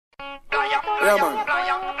Yeah, man.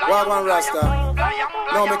 Wagwan Rasta.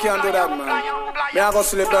 No, me can't do that, man. Me I go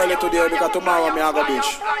sleep early today because tomorrow me I go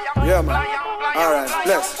beach. Yeah, man. Alright,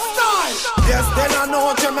 bless. Desde la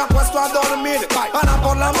noche me acuesto a dormir. Para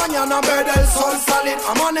por la mañana ver el sol salir.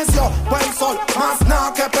 Amaneció, buen sol, más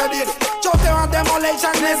nada que pedir. Yo te voy a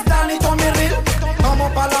demolition, es Danny Tommy Real.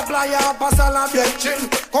 Vamos pa' la playa a pasarla bien chill.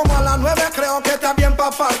 Como a las 9 creo que está bien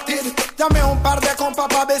pa' partir. Llamé un par de compas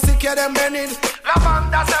pa' ver si quieren venir. La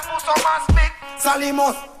banda se puso más big.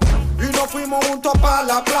 Salimos y nos fuimos juntos pa'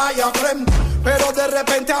 la playa, friend. Pero de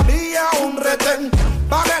repente había un retén.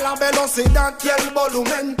 Bajé la velocidad y el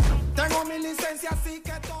volumen. Tengo mi licencia así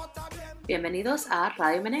que todo está bien. Bienvenidos a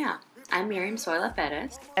Radio Menea. I'm Miriam Zoila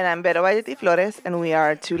Perez. And I'm Vero Valleti Flores, and we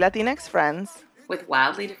are two Latinx friends with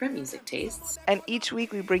wildly different music tastes. And each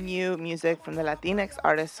week we bring you music from the Latinx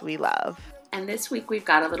artists we love. And this week we've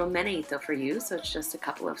got a little meneito for you, so it's just a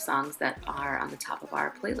couple of songs that are on the top of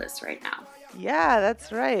our playlist right now. Yeah,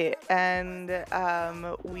 that's right. And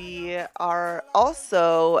we are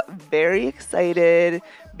also very excited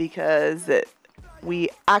because we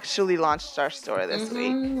actually launched our store this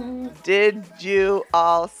week. Did you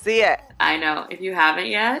all see it? I know. If you haven't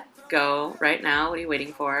yet, go right now. What are you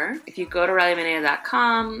waiting for? If you go to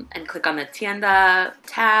radiomenea.com and click on the Tienda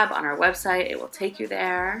tab on our website, it will take you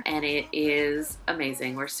there. And it is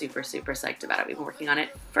amazing. We're super, super psyched about it. We've been working on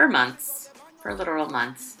it for literal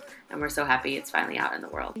months. And we're so happy it's finally out in the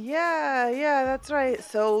world. Yeah, that's right.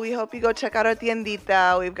 So we hope you go check out our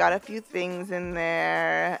tiendita. We've got a few things in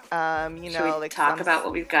there. Should we talk about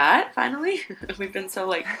what we've got, finally? We've been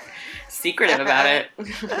so, secretive about it.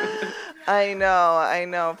 I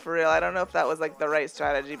know, for real. I don't know if that was, the right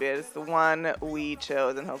strategy, but it's the one we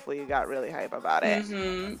chose, and hopefully you got really hype about it.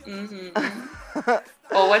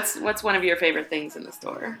 Well, what's one of your favorite things in the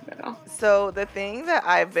store, Vero? So the thing that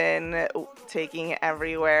I've been taking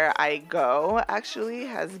everywhere I go, actually,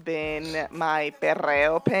 has been my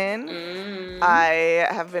perreo pin. I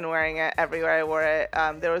have been wearing it everywhere I wore it.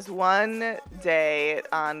 There was one day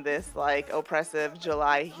on this, oppressive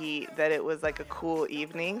July heat that it was, a cool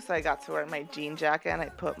evening, so I got to wear my jean jacket, and I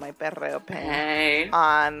put my perreo pin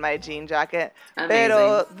on my jean jacket. Amazing.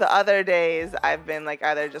 Pero the other days, I've been,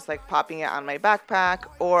 either just, popping it on my backpack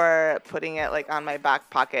or putting it, on my back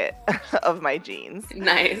pocket of my jeans.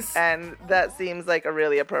 Nice. And that seems like a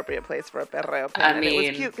really appropriate place for a perreo pin. And it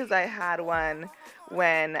was cute because I had one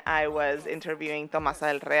when I was interviewing Tomasa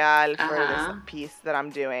El Real for this piece that I'm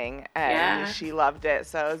doing, and she loved it.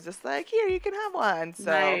 So I was just like, here, you can have one.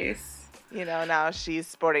 So, nice. Now she's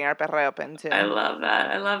sporting our perreo pin too. I love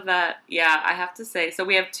that. Yeah, I have to say, so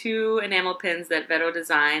we have two enamel pins that Vero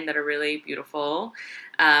designed that are really beautiful.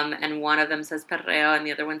 And one of them says perreo and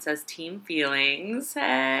the other one says team feelings.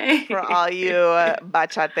 Hey. For all you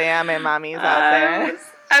bachateame mamis out there.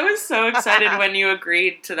 I was so excited when you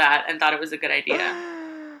agreed to that and thought it was a good idea.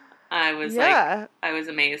 I was I was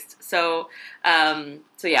amazed. So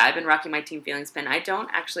I've been rocking my team feelings pin. I don't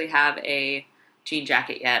actually have a jean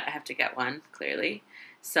jacket yet. I have to get one, clearly.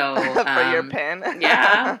 So for your pin.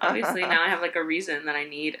 Yeah, obviously now I have a reason that I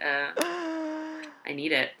need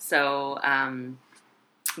it. So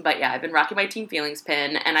but yeah, I've been rocking my Team Feelings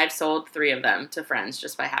pin, and I've sold 3 of them to friends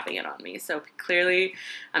just by having it on me. So clearly,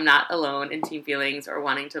 I'm not alone in Team Feelings or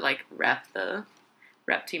wanting to rep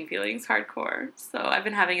Team Feelings hardcore. So I've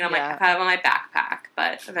been having it on my backpack,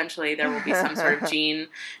 but eventually there will be some sort of jean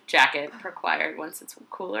jacket required once it's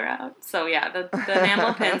cooler out. So yeah, the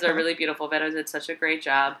enamel pins are really beautiful. Vero did such a great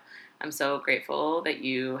job. I'm so grateful that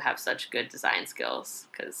you have such good design skills,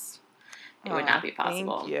 because it would not be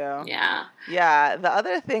possible. Thank you. Yeah. Yeah. The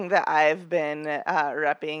other thing that I've been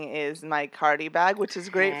repping is my Cardi bag, which is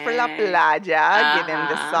great for La Playa, given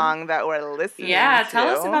the song that we're listening to. Yeah, tell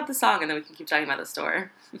us about the song, and then we can keep talking about the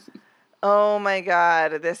store. Oh my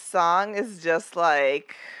God. This song is just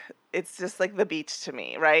it's just the beach to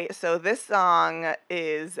me, right? So this song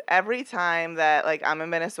is every time that I'm in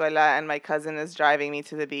Venezuela and my cousin is driving me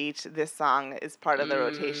to the beach, this song is part of the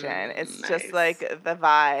rotation. It's nice. just the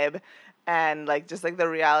vibe. And just the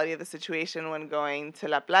reality of the situation when going to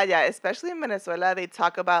La Playa, especially in Venezuela, they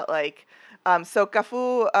talk about so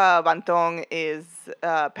Cafu Bantong is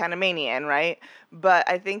Panamanian, right? But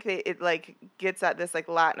I think it gets at this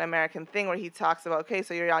Latin American thing where he talks about, okay,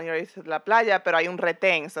 so you're on your way to La Playa, pero hay un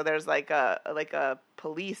retén, so there's a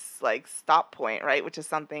police stop point, right? Which is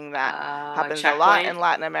something that happens a lot in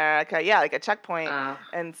Latin America. Yeah, a checkpoint.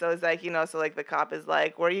 And so it's so the cop is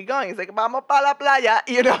where are you going? He's vamos pa la playa,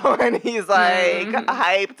 and he's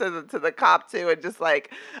hyped to the cop too, and just I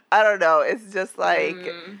don't know, it's just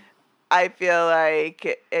I feel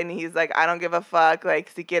like, and he's like, I don't give a fuck, like,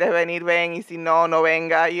 si quieres venir, ven, y si no, no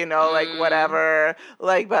venga, you know, like, whatever.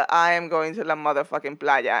 Like, but I am going to la motherfucking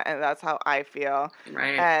playa, and that's how I feel.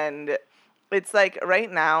 Right. And it's like,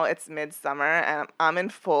 right now, it's midsummer, and I'm in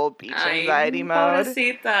full beach anxiety mode.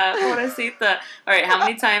 Pobrecita. All right, how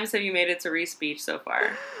many times have you made it to Reese Beach so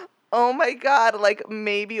far? Oh my God, like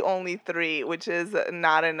maybe only 3, which is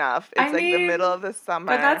not enough. It's the middle of the summer.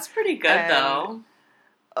 But that's pretty good, though.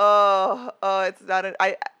 Oh, it's not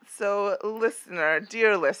so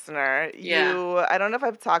dear listener, I don't know if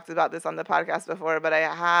I've talked about this on the podcast before, but I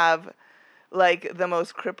have like the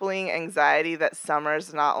most crippling anxiety that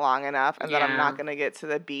summer's not long enough and that I'm not going to get to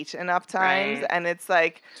the beach enough times. Right. And it's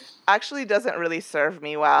like, actually doesn't really serve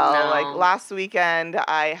me well. No. Like last weekend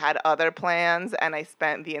I had other plans and I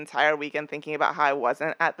spent the entire weekend thinking about how I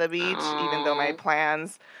wasn't at the beach, even though my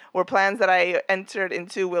plans were plans that I entered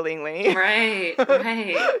into willingly. Right.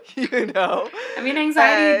 You know? I mean,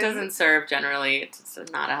 anxiety doesn't serve generally. It's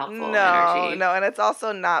not a helpful energy. No, and it's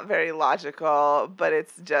also not very logical, but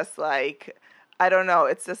it's just like, I don't know.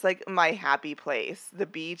 It's just like my happy place. The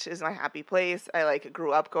beach is my happy place. I like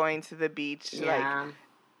grew up going to the beach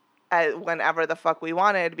whenever the fuck we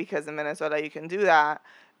wanted, because in Minnesota you can do that.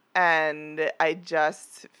 And I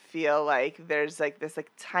just feel like there's like this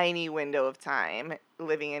like tiny window of time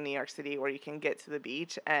living in New York City where you can get to the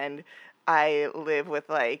beach, and I live with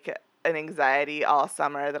like an anxiety all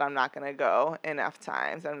summer that I'm not going to go enough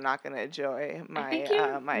times. I'm not going to enjoy my I think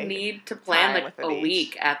you my need to plan like a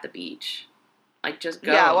week at the beach. Like, just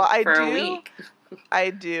go for a week. I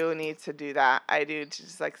do need to do that. I do to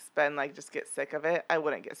just, like, just get sick of it. I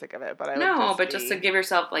wouldn't get sick of it, but I would just to give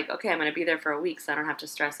yourself, like, okay, I'm going to be there for a week, so I don't have to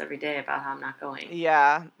stress every day about how I'm not going.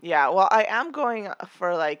 Yeah. Well, I am going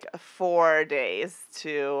for, like, 4 days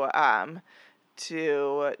to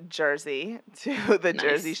Jersey, to the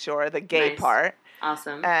Jersey Shore, the gay part.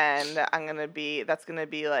 Awesome. And that's going to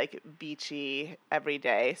be, like, beachy every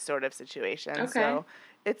day sort of situation. Okay. So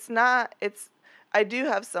I do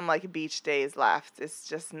have some, like, beach days left.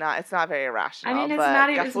 It's not very rational. I mean,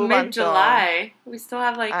 it's mid-July. We still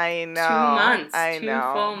have, like, 2 months. I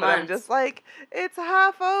know. Full months. But I'm just like, it's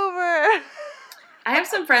half over. I have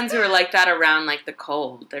some friends who are like that around, like, the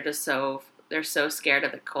cold. They're so scared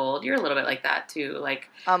of the cold. You're a little bit like that, too. Like,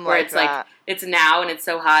 where it's that. Like, it's now and it's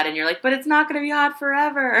so hot, and you're like, but it's not going to be hot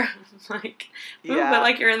forever. Like, but,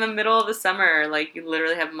 like, you're in the middle of the summer. Like, you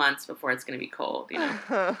literally have months before it's going to be cold, you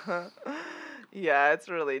know? Yeah, it's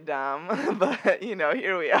really dumb, but, you know,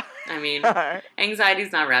 here we are. I mean,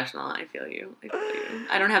 anxiety's not rational. I feel you.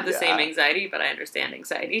 I don't have the same anxiety, but I understand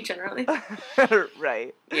anxiety generally.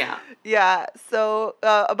 Right. Yeah. Yeah, so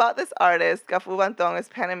about this artist, Cafu Bantong is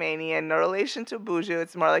Panamanian, no relation to Buju.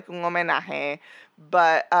 It's more like un homenaje.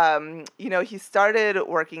 But, you know, he started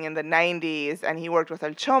working in the 90s, and he worked with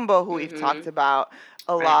El Chombo, who we've talked about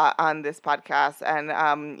a lot on this podcast.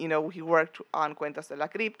 And, you know, he worked on Cuentos de la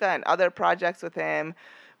Cripta and other projects with him.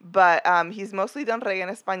 But he's mostly done reggae en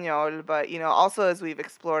español. But, you know, also as we've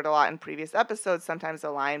explored a lot in previous episodes, sometimes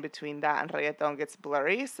the line between that and reggaeton gets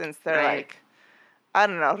blurry, since they're like, I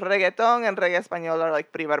don't know, reggaeton and reggae español are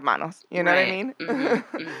like prima hermanos. You know what I mean?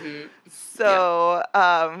 So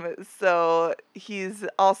he's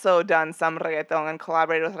also done some reggaeton and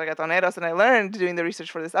collaborated with reggaetoneros. And I learned doing the research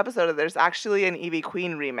for this episode that there's actually an Ivy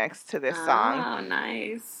Queen remix to this song. Oh,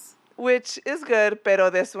 nice. Which is good, pero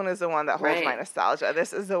this one is the one that holds my nostalgia.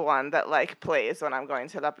 This is the one that, like, plays when I'm going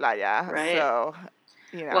to la playa. Right. So,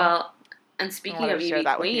 you know. Well, and speaking of Ivy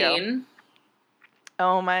Queen...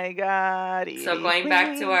 Oh my God. So going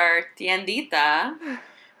back to our tiendita,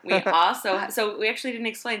 we also, so we actually didn't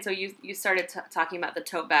explain. So you started talking about the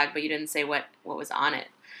tote bag, but you didn't say what was on it.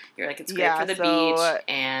 You're like, it's great for the beach,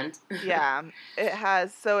 and yeah, it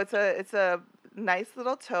has. So it's a nice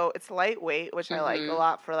little tote. It's lightweight, which I like a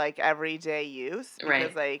lot for like everyday use,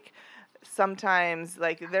 because like sometimes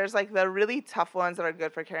like there's like the really tough ones that are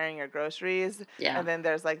good for carrying your groceries, and then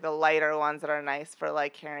there's like the lighter ones that are nice for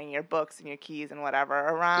like carrying your books and your keys and whatever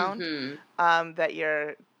around that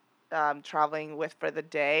you're traveling with for the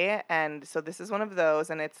day. And so this is one of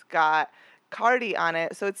those, and it's got Cardi on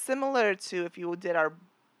it. So it's similar to if you did our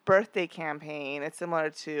birthday campaign. It's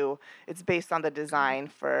based on the design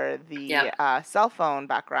for the cell phone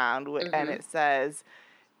background, and it says,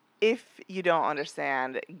 if you don't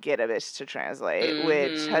understand, get a bitch to translate,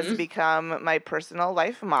 which has become my personal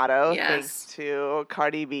life motto, thanks to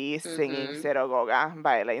Cardi B singing Zero Goga,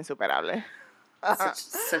 Baila Insuperable.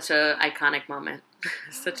 Such a iconic moment.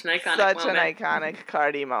 Such an iconic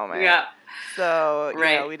Cardi moment. Yeah. So,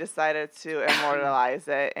 we decided to immortalize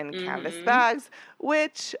it in canvas bags,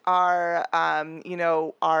 which are,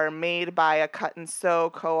 are made by a cut and sew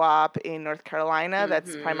co-op in North Carolina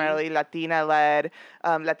that's primarily Latinx-led.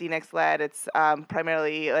 It's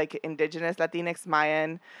primarily like indigenous Latinx,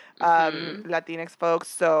 Mayan Latinx folks.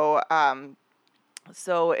 So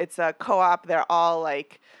it's a co-op. They're all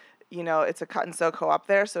like, it's a cut and sew co-op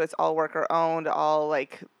there, so it's all worker owned, all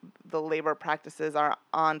like the labor practices are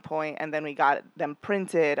on point, and then we got them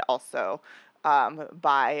printed also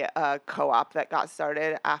by a co-op that got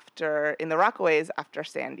started in the Rockaways after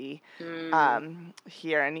Sandy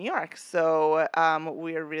here in New York. So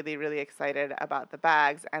we're really, really excited about the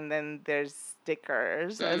bags, and then there's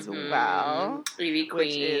stickers as well. Evie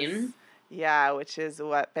Queen. Which is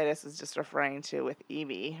what Perez was just referring to with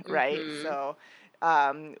Evie, right? So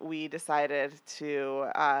we decided to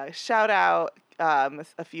shout out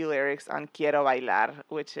a few lyrics on Quiero Bailar,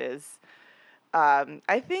 which is,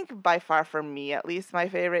 I think by far for me at least, my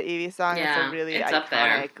favorite Evie song. Yeah, it's a really it's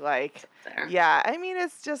iconic, I mean,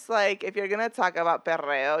 it's just like, if you're going to talk about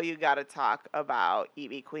perreo, you got to talk about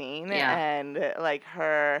Evie Queen and like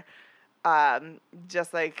her,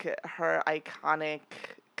 just like her iconic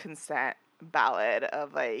consent ballad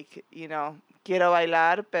of like, quiero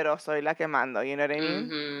bailar, pero soy la que mando. You know what I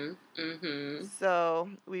mean? So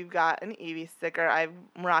we've got an Evie sticker. I'm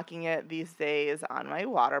rocking it these days on my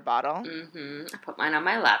water bottle. I put mine on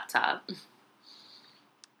my laptop.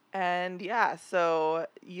 And so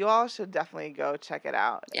you all should definitely go check it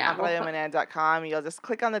out. Yeah. AquariumandAnn.com. You'll just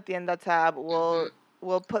click on the Tienda tab. We'll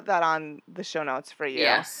put that on the show notes for you.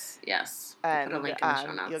 Yes. And put a link in the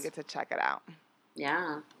show notes. You'll get to check it out.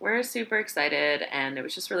 Yeah, we're super excited, and it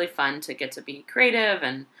was just really fun to get to be creative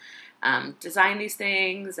and design these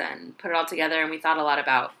things and put it all together. And we thought a lot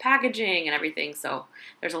about packaging and everything. So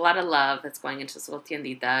there's a lot of love that's going into this little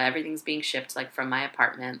tiendita. Everything's being shipped like from my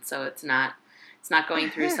apartment, so it's not going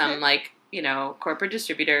through some like corporate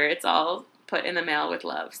distributor. It's all put in the mail with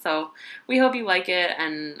love. So we hope you like it.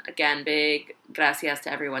 And again, big gracias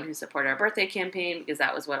to everyone who supported our birthday campaign, because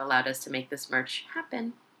that was what allowed us to make this merch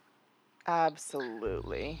happen.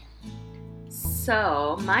 Absolutely.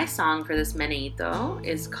 So, my song for this meneíto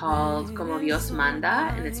is called Como Dios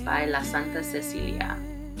Manda, and it's by La Santa Cecilia.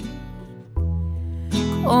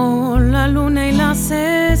 Con la luna y las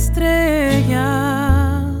estrellas,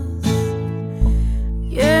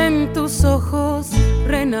 y en tus ojos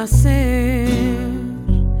renacer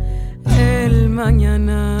el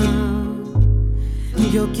mañana.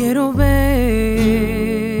 Yo quiero ver.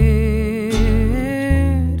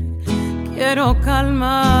 Quiero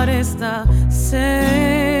calmar esta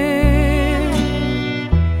sed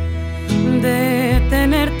de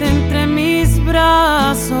tenerte entre mis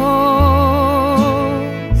brazos,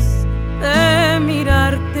 de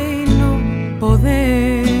mirarte y no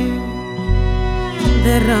poder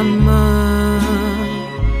derramar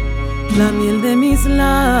la miel de mis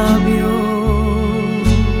labios.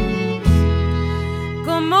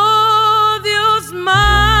 Como Dios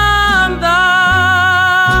manda,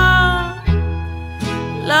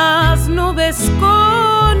 las nubes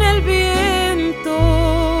con el viento,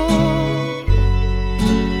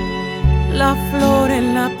 la flor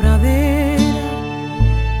en la pradera,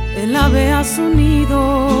 el ave a su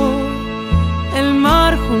nido, el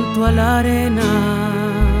mar junto a la arena.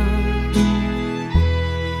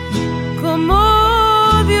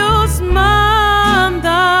 Como Dios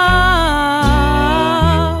manda,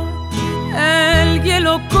 el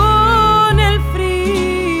hielo con el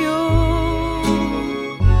frío,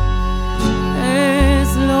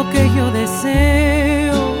 es lo que yo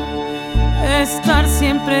deseo, estar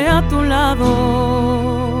siempre a tu lado,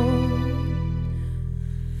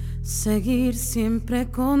 seguir siempre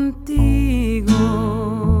contigo.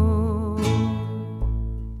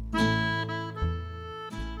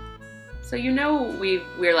 So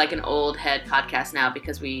we're like an old head podcast now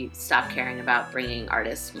because we stopped caring about bringing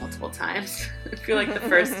artists multiple times. I feel like the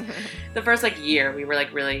first like year we were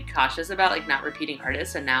like really cautious about like not repeating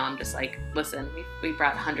artists, and now I'm just like, listen, we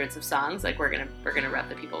brought hundreds of songs, like we're gonna rep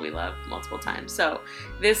the people we love multiple times. So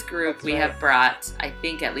this group we have brought, I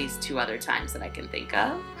think, at least 2 other times that I can think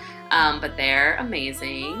of. But they're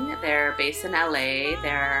amazing. They're based in LA.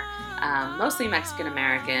 They're mostly Mexican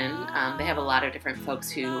American. They have a lot of different folks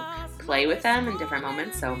who play with them in different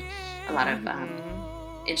moments, so a lot of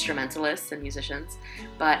instrumentalists and musicians.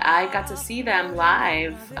 But I got to see them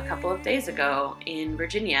live a couple of days ago in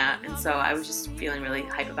Virginia, and so I was just feeling really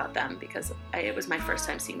hype about them because it was my first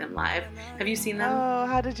time seeing them live. Have you seen them? Oh,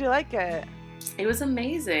 how did you like it? It was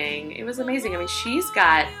amazing. It was amazing. I mean, she's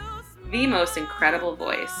got the most incredible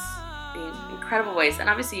voice. And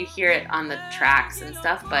obviously you hear it on the tracks and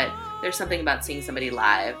stuff, but there's something about seeing somebody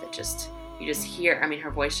live that you just hear. I mean, her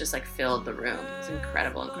voice just like filled the room. It's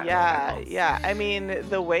incredible. Yeah. I mean,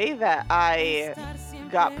 the way that I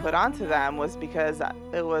got put onto them was because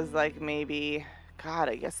it was like maybe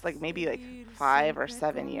 5 or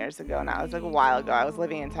 7 years ago now. It was like a while ago. I was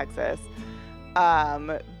living in Texas.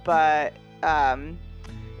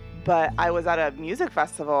 But I was at a music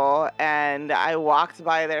festival and I walked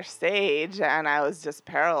by their stage and I was just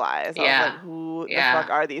paralyzed. I was like, who the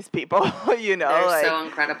fuck are these people? You know, they're so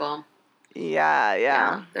incredible.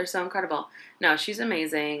 Yeah. They're so incredible. No, she's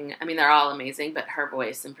amazing. I mean, they're all amazing, but her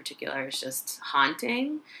voice in particular is just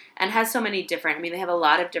haunting and has so many different, I mean, they have a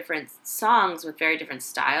lot of different songs with very different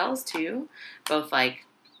styles too, both like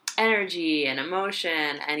energy and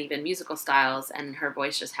emotion and even musical styles, and her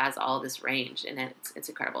voice just has all this range in it. It's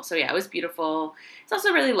incredible. So yeah, it was beautiful. It's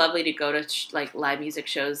also really lovely to go to like live music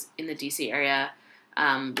shows in the DC area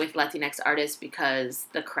with Latinx artists, because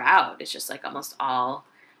the crowd is just like almost all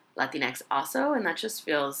Latinx also, and that just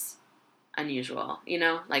feels unusual, you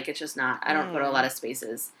know? Like it's just not, I don't go to a lot of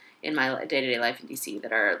spaces in my day-to-day life in DC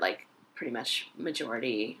that are like pretty much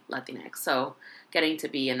majority Latinx. So getting to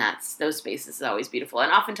be in those spaces is always beautiful.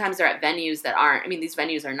 And oftentimes they're at venues that aren't, I mean, these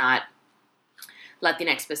venues are not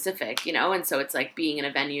Latinx specific, you know? And so it's like being in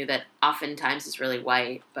a venue that oftentimes is really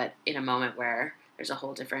white, but in a moment where there's a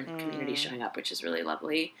whole different community showing up, which is really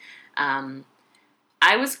lovely.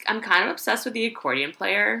 I'm kind of obsessed with the accordion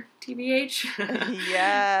player, TBH.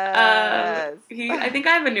 Yes. I think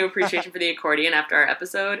I have a new appreciation for the accordion after our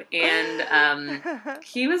episode, and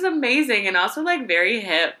he was amazing and also like very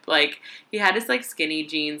hip. Like he had his like skinny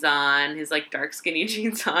jeans on, his like dark skinny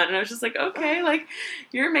jeans on, and I was just like, okay, like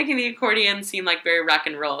you're making the accordion seem like very rock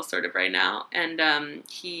and roll sort of right now. And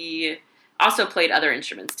he also played other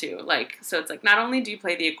instruments too. Like, so it's like, not only do you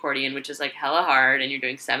play the accordion, which is like hella hard and you're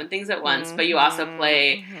doing 7 things at once, but you also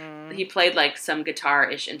play, he played like some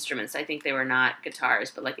guitar-ish instruments. I think they were not guitars,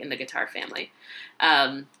 but like in the guitar family.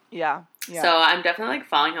 Yeah. So I'm definitely like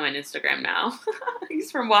following him on Instagram now. He's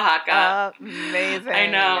from Oaxaca. Amazing.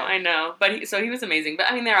 I know. But he was amazing. But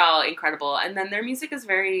I mean, they're all incredible. And then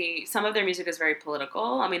some of their music is very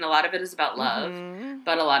political. I mean, a lot of it is about love,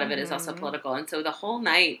 but a lot of it is also political. And so the whole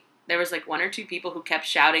night, there was like 1 or 2 people who kept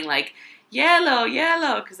shouting like "Yellow,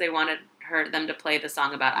 yellow" because they wanted them to play the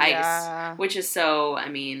song about ICE, which is so. I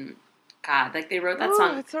mean, God, like they wrote that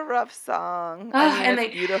song. It's a rough song.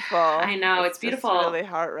 It's beautiful. I know it's beautiful. Just really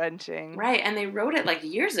heart wrenching. Right, and they wrote it like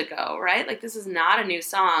years ago, right? Like this is not a new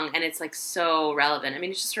song, and it's like so relevant. I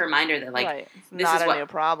mean, it's just a reminder that like this is a new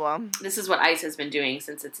problem. This is what ICE has been doing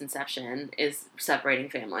since its inception: is separating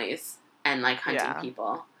families and like hunting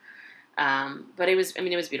people. But it was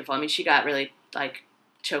beautiful. I mean, she got really like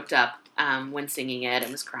choked up when singing it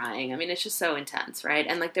and was crying. I mean, it's just so intense, right?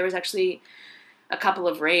 And like there was actually a couple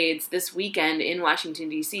of raids this weekend in Washington,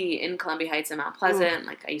 D.C., in Columbia Heights and Mount Pleasant. Ooh.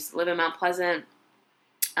 Like I used to live in Mount Pleasant.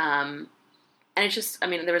 And it's just, I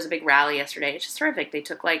mean, there was a big rally yesterday. It's just terrific. They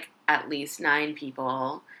took like at least 9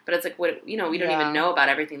 people. But it's like, what, you know, we don't even know about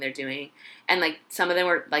everything they're doing. And like some of them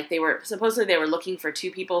were like, supposedly they were looking for 2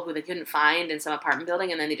 people who they couldn't find in some apartment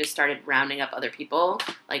building. And then they just started rounding up other people,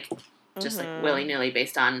 like just like willy-nilly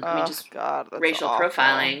based on, racial awful.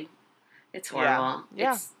 Profiling. It's horrible.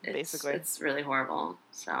 Yeah, basically. It's really horrible.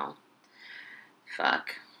 So,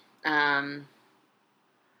 fuck.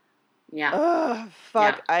 Yeah. Ugh,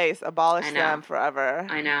 fuck ICE. Abolish them forever.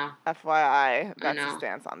 I know. FYI. That's the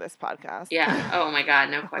stance on this podcast. Yeah. Oh my God.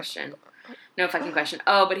 No question. No fucking question.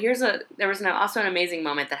 Oh, but there was also an amazing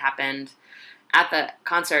moment that happened at the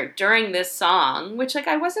concert during this song, which like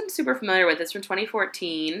I wasn't super familiar with. It's from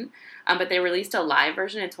 2014, but they released a live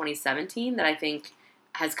version in 2017 that I think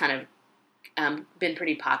has kind of been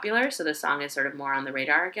pretty popular, so the song is sort of more on the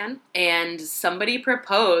radar again. And somebody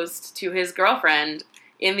proposed to his girlfriend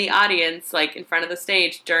in the audience, like in front of the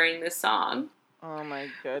stage during this song. Oh my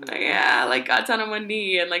goodness. Yeah, like got down on one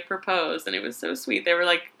knee and like proposed, and it was so sweet. They were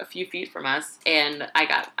like a few feet from us, and I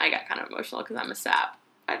got kind of emotional because I'm a sap.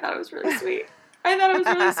 I thought it was really sweet. And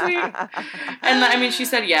I mean, she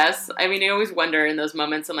said yes. I mean, I always wonder in those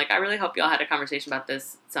moments. I'm like, I really hope y'all had a conversation about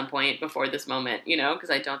this at some point before this moment, you know,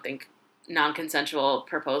 because I don't think non-consensual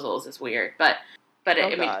proposals is weird. But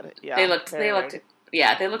they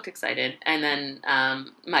looked excited. And then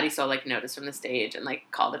Marisol like noticed from the stage and like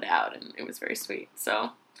called it out, and it was very sweet. So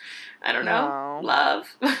I don't know, love,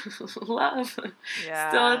 yeah,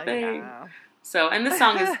 still a thing. Yeah. So, and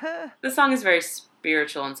the song is very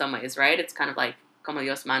spiritual in some ways, right? It's kind of like como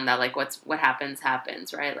Dios manda, like what happens,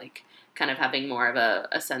 right? Like kind of having more of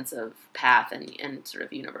a sense of path and sort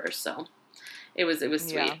of universe. So it was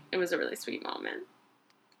sweet. Yeah. It was a really sweet moment.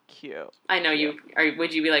 Cute. I know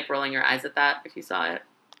would you be like rolling your eyes at that if you saw it?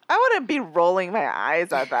 I wouldn't be rolling my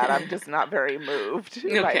eyes at that. I'm just not very moved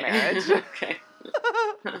by marriage. Okay.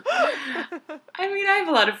 I mean, I have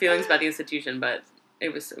a lot of feelings about the institution, but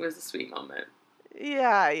it was a sweet moment.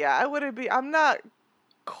 Yeah. I wouldn't be. I'm not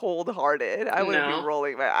cold-hearted. I wouldn't be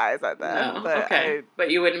rolling my eyes at that. No. But okay.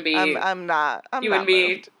 But you wouldn't be. I'm not. You not wouldn't be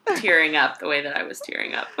moved. tearing up the way that I was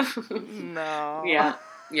tearing up. No. Yeah.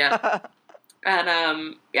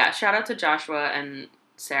 And shout out to Joshua and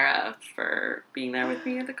Sarah for being there with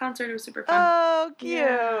me at the concert. It was super fun. Oh, cute.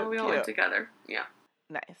 Yeah, we all went together. Yeah.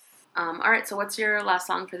 Nice. All right, so what's your last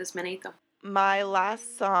song for this Meneito? My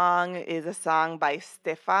last song is a song by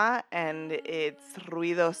Stefa, and it's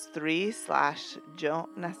Ruidos 3/Yo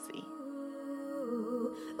Nací.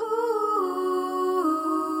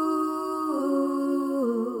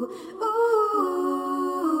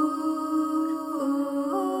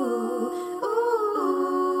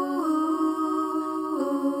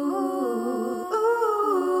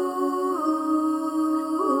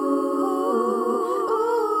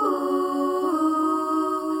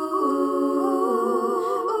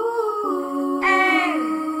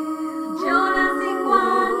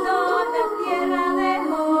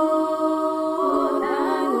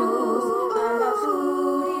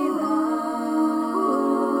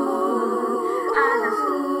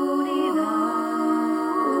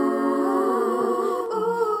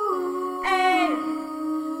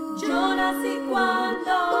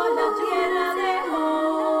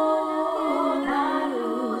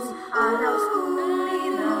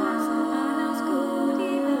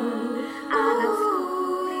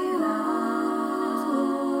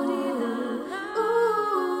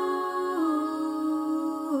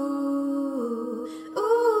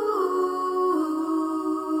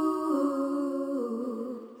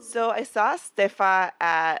 So I saw Stefa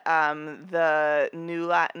at the New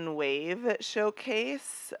Latin Wave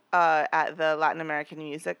showcase at the Latin American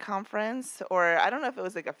Music Conference, or I don't know if it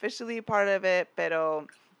was like officially part of it, pero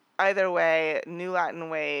either way, New Latin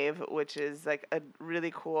Wave, which is like a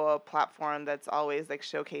really cool platform that's always like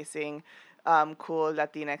showcasing cool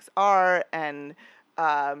Latinx art and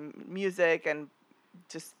music and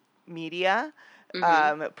just media.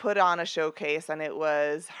 Put on a showcase, and it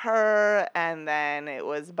was her, and then it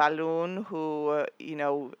was Balloon, who, you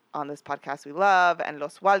know, on this podcast we love, and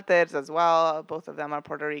Los Walters as well. Both of them are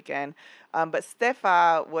Puerto Rican. But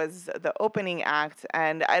Stefa was the opening act,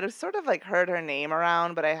 and I just sort of like heard her name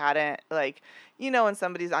around, but I hadn't, like, you know, when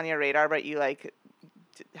somebody's on your radar, but you like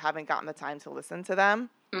haven't gotten the time to listen to them.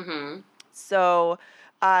 So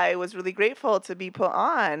I was really grateful to be put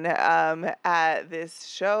on at this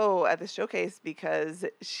showcase, because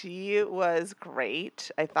she was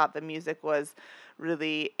great. I thought the music was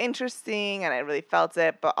really interesting, and I really felt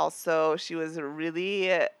it, but also she was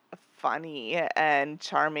really funny and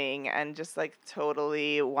charming and just like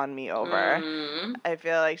totally won me over. I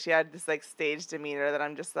feel like she had this like stage demeanor that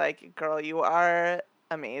I'm just like, girl, you are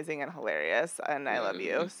amazing and hilarious, and I love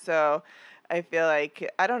you. So I feel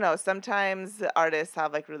like, I don't know, sometimes artists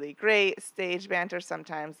have like really great stage banter,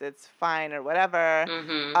 sometimes it's fine or whatever,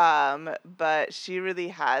 but she really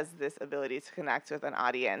has this ability to connect with an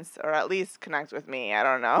audience, or at least connect with me, I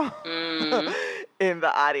don't know, in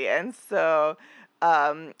the audience. So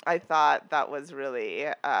I thought that was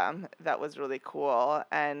really cool.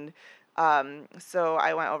 And so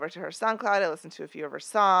I went over to her SoundCloud, I listened to a few of her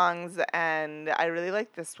songs, and I really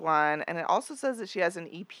like this one. And it also says that she has an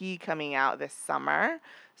EP coming out this summer,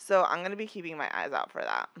 so I'm going to be keeping my eyes out for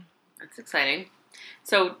that. That's exciting.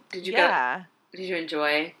 So did you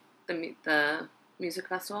enjoy the music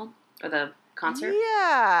festival or the concert?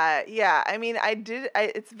 Yeah. I mean, I did.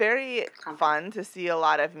 It's very fun to see a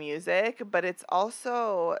lot of music, but it's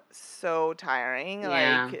also so tiring.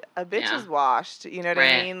 Yeah. Like, a bitch is washed. You know what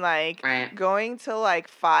I mean? Like, going to like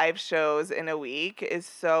 5 shows in a week is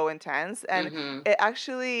so intense. And it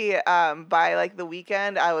actually, by like the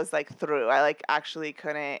weekend, I was like through. I like actually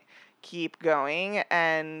couldn't keep going.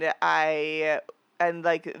 And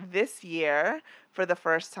like this year, for the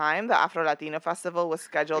first time, the Afro Latino Festival was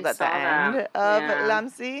scheduled at the end of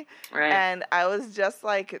LAMSI. Right. And I was just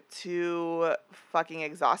like too fucking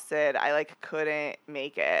exhausted. I like couldn't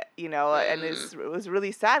make it, you know, and it was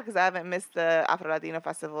really sad because I haven't missed the Afro Latino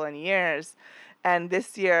Festival in years. And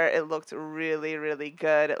this year it looked really, really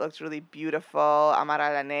good. It looked really beautiful.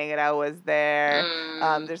 Amara La Negra was there.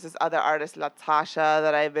 There's this other artist, Latasha,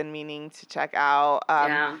 that I've been meaning to check out.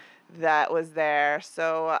 That was there.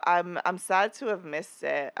 So I'm sad to have missed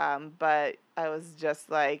it. But I was just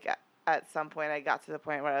like, at some point I got to the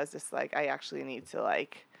point where I was just like, I actually need to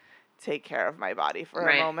like take care of my body for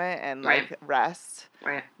a moment and like rest.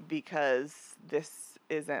 Right. Because this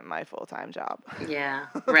isn't my full-time job. Yeah.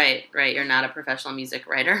 Right. You're not a professional music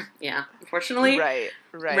writer. Yeah. Unfortunately. Right.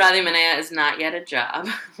 Radio Menea is not yet a job.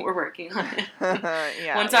 We're working on it.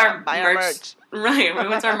 Once our merch. Right.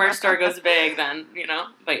 Once our merch store goes big, then, you know.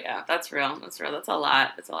 But yeah, that's real. That's a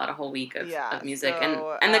lot. It's a lot, a whole week of music.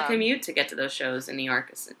 So, and the commute to get to those shows in New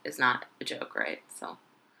York is not a joke, right? So.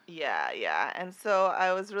 Yeah. And so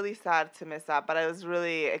I was really sad to miss that, but I was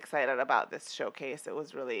really excited about this showcase. It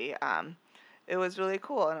was really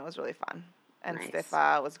cool and it was really fun. And nice.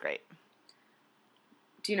 Stefa was great.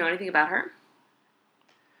 Do you know anything about her?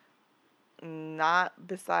 Not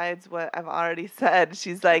besides what I've already said.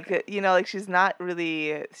 She's like, you know, like she's not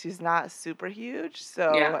super huge.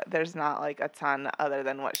 So there's not like a ton other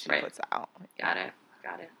than what she puts out. Got it.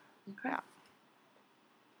 Okay. Yeah.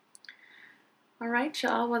 All right,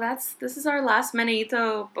 y'all. Well, this is our last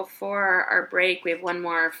Meneito before our break. We have one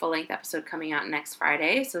more full-length episode coming out next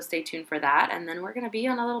Friday, so stay tuned for that. And then we're going to be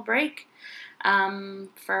on a little break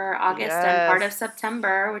for August and part of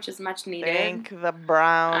September, which is much needed. Thank the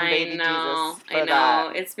brown baby Jesus for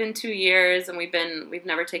that. It's been 2 years, and we've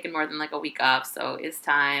never taken more than like a week off, so it's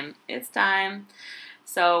time.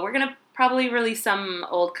 So we're going to probably release some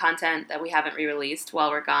old content that we haven't re-released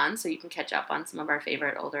while we're gone, so you can catch up on some of our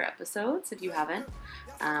favorite older episodes if you haven't.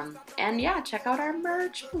 And yeah, check out our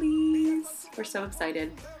merch, please. We're so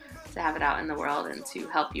excited to have it out in the world and to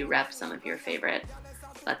help you rep some of your favorite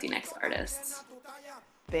Latinx artists.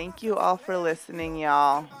 Thank you all for listening,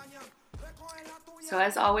 y'all. So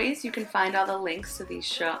as always, you can find all the links to these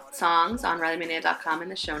songs on RadioMenea.com in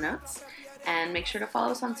the show notes. And make sure to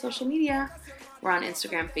follow us on social media. We're on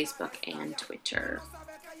Instagram, Facebook, and Twitter.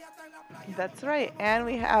 That's right. And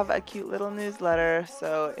we have a cute little newsletter.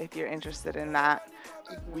 So if you're interested in that,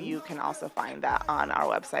 you can also find that on our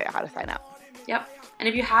website, how to sign up. Yep. And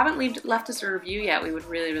if you haven't left us a review yet, we would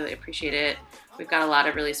really, really appreciate it. We've got a lot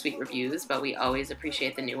of really sweet reviews, but we always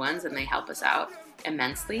appreciate the new ones, and they help us out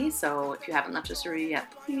immensely. So if you haven't left us a review yet,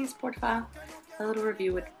 please, porfa, a little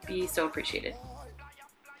review would be so appreciated.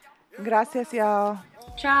 Gracias, y'all.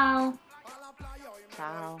 Ciao.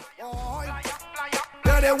 Ciao.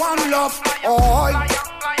 You're the one love, oi.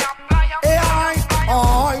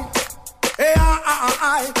 Oi.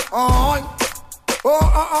 Oi.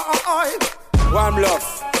 One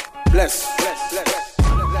love. Bless.